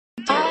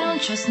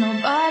don't trust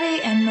nobody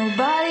and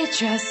nobody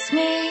trusts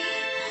me.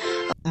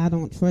 I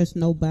don't trust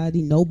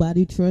nobody.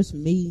 Nobody trusts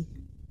me.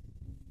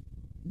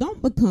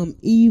 Don't become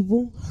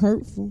evil,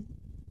 hurtful,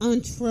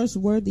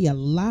 untrustworthy, a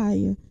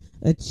liar,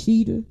 a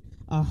cheater,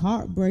 a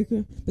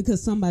heartbreaker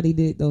because somebody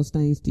did those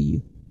things to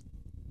you.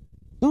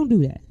 Don't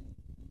do that.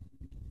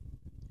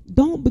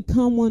 Don't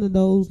become one of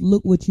those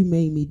look what you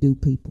made me do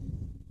people.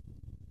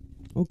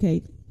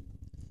 Okay?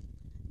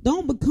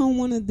 Don't become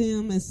one of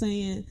them and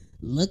saying,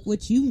 look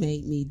what you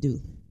made me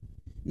do.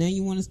 Now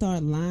you want to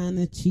start lying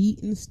and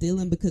cheating,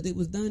 stealing because it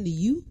was done to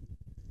you?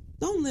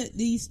 Don't let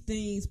these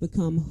things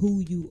become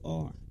who you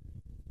are.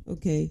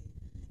 Okay?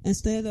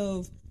 Instead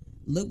of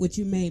look what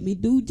you made me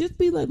do, just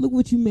be like, look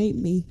what you made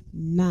me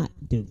not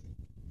do.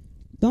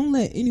 Don't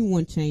let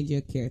anyone change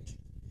your character.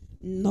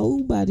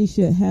 Nobody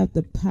should have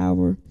the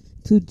power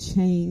to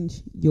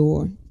change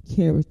your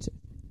character.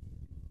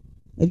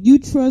 If you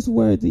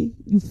trustworthy,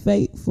 you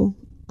faithful,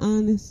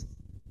 honest,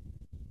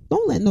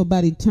 don't let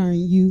nobody turn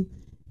you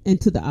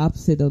into the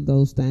opposite of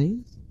those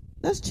things.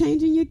 That's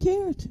changing your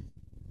character.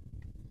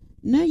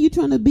 Now you're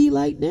trying to be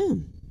like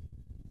them.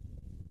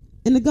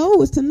 And the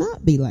goal is to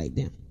not be like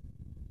them.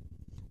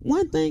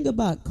 One thing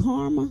about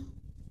karma,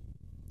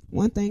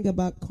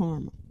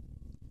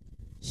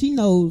 she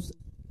knows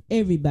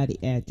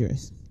everybody's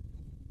address.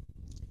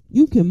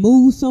 You can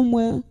move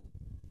somewhere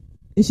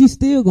and she's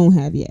still going to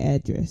have your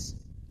address.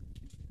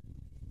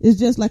 It's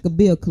just like a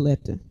bill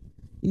collector.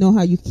 You know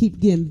how you keep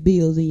getting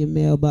bills in your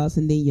mailbox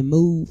and then you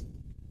move?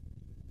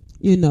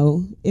 You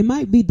know, it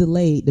might be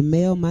delayed. The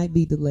mail might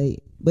be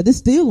delayed. But it's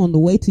still on the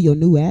way to your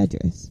new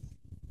address.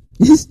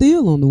 It's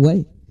still on the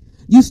way.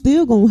 You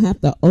still going to have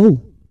to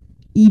owe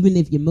even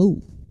if you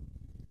move.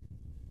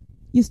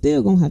 You're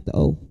still going to have to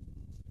owe.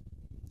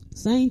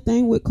 Same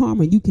thing with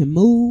karma. You can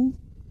move.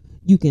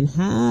 You can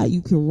hide.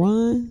 You can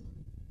run.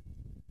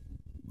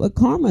 But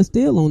karma is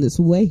still on its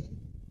way.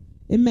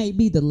 It may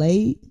be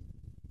delayed.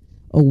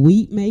 A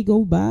week may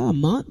go by. A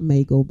month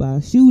may go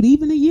by. Shoot,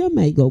 even a year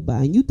may go by.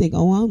 And you think,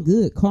 oh, I'm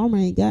good. Karma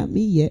ain't got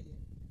me yet.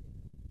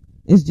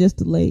 It's just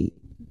delayed.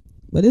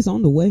 But it's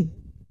on the way.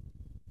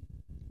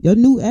 Your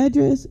new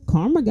address,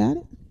 karma got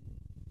it.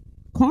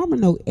 Karma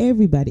know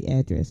everybody's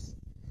address.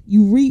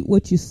 You reap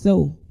what you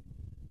sow.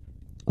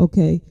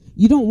 Okay?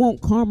 You don't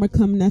want karma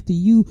coming after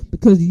you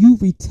because you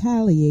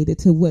retaliated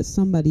to what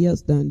somebody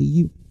else done to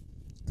you.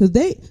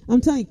 Because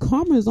I'm telling you,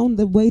 karma is on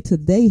the way to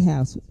their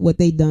house, what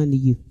they done to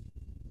you.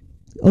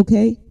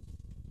 Okay?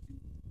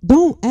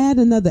 Don't add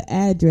another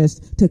address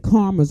to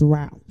karma's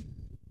route.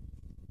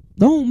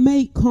 Don't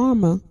make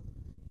karma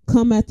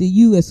come after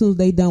you as soon as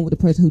they done with the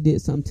person who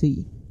did something to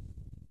you.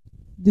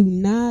 Do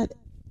not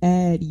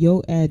add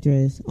your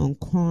address on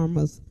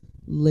karma's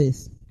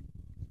list.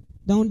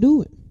 Don't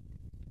do it.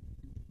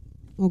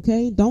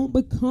 Okay? Don't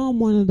become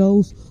one of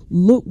those,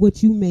 look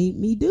what you made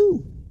me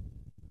do.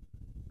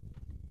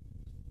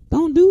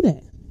 Don't do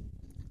that.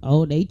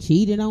 Oh, they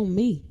cheated on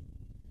me.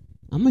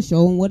 I'm going to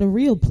show them what a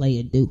real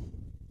player do.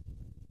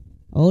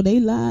 Oh, they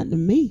lied to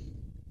me.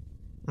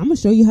 I'm going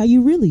to show you how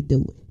you really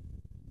do it.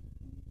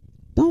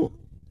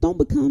 Don't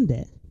become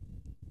that.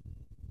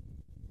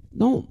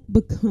 Don't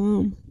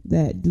become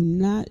that. Do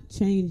not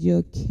change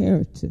your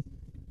character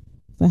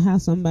for how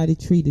somebody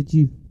treated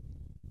you.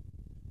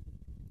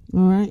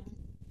 All right?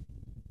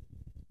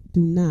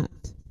 Do not.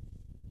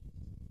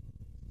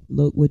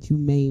 Look what you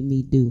made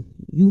me do.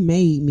 You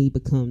made me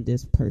become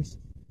this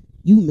person.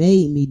 You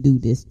made me do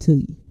this to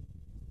you.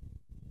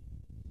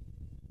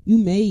 You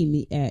made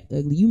me act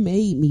ugly. You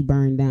made me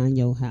burn down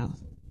your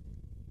house.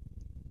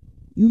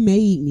 You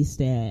made me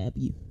stab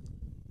you.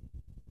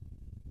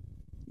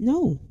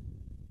 No.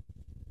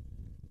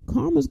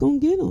 Karma's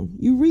going to get them.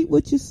 You reap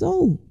what you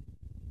sow.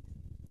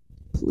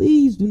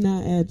 Please do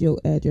not add your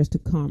address to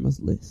karma's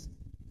list.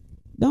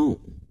 Don't.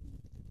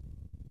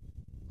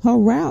 Her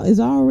route is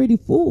already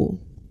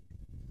full.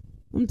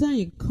 I'm telling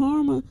you,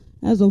 karma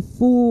has a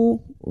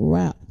full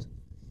route.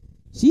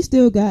 She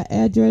still got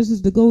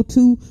addresses to go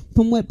to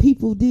from what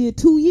people did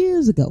 2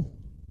 years ago.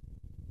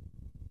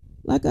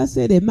 Like I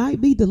said, it might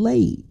be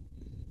delayed.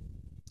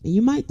 And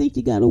you might think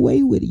you got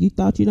away with it. You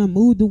thought you done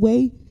moved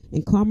away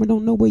and karma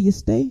don't know where you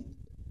stay.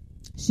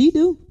 She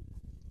do.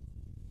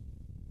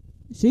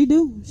 She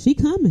do. She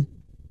coming.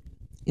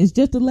 It's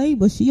just delayed,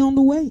 but she on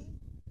the way.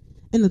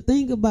 And the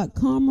thing about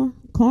karma,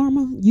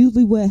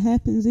 usually what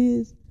happens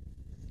is,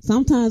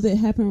 sometimes it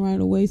happen right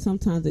away,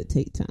 sometimes it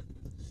take time.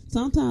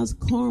 Sometimes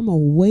karma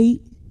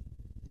wait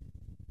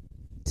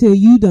till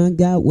you done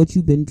got what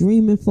you've been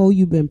dreaming for,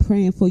 you've been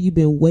praying for, you've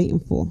been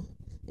waiting for.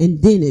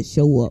 And then it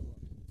show up.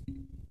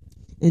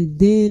 And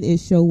then it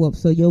show up.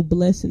 So your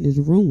blessing is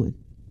ruined.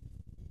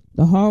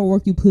 The hard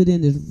work you put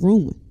in is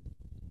ruined.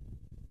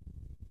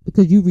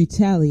 Because you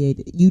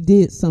retaliated. You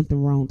did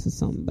something wrong to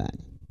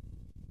somebody.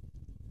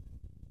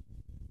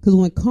 Because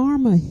when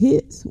karma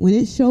hits, when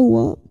it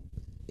show up,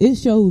 it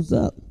shows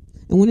up.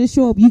 And when it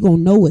show up, you going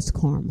to know it's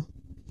karma.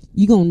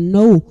 You going to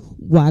know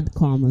why the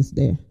karma's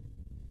there.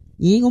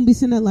 You ain't going to be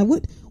sitting there like,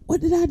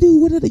 what did I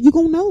do? What did I do? You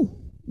going to know.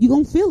 You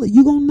going to feel it.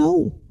 You going to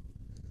know.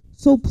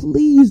 So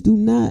please do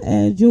not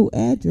add your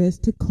address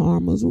to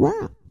karma's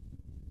route.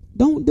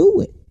 Don't do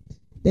it.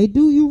 They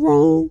do you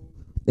wrong.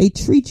 They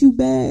treat you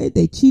bad.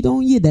 They cheat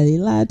on you. They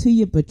lie to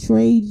you,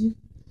 betrayed you,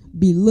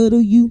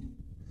 belittle you,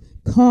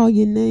 call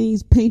your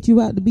names, paint you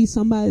out to be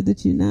somebody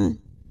that you're not.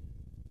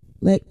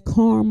 Let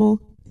karma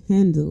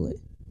handle it.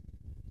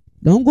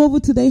 Don't go over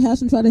to their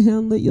house and try to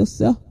handle it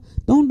yourself.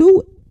 Don't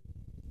do it.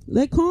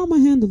 Let karma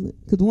handle it.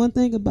 Because one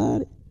thing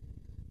about it,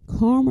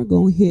 karma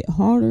gonna hit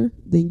harder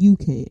than you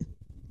can.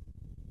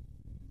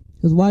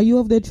 Because while you're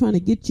over there trying to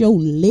get your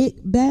lick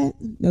back,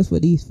 that's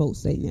what these folks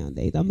say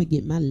nowadays. I'm going to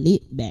get my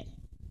lick back.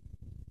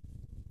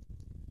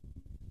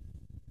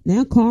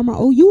 Now karma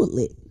owe you a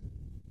lick.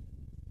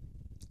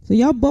 So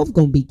y'all both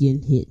going to be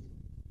getting hit.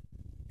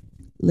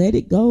 Let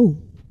it go.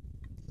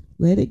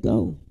 Let it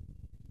go.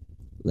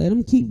 Let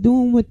them keep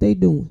doing what they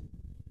doing.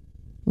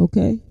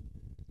 Okay?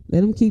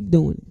 Let them keep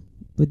doing it.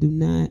 But do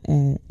not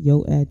add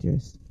your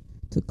address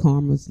to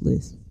karma's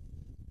list.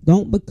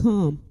 Don't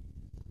become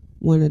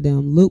one of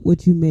them. Look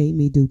what you made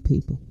me do,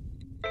 people.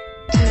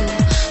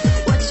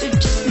 What you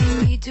just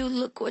made me do.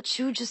 Look what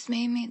you just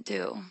made me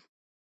do.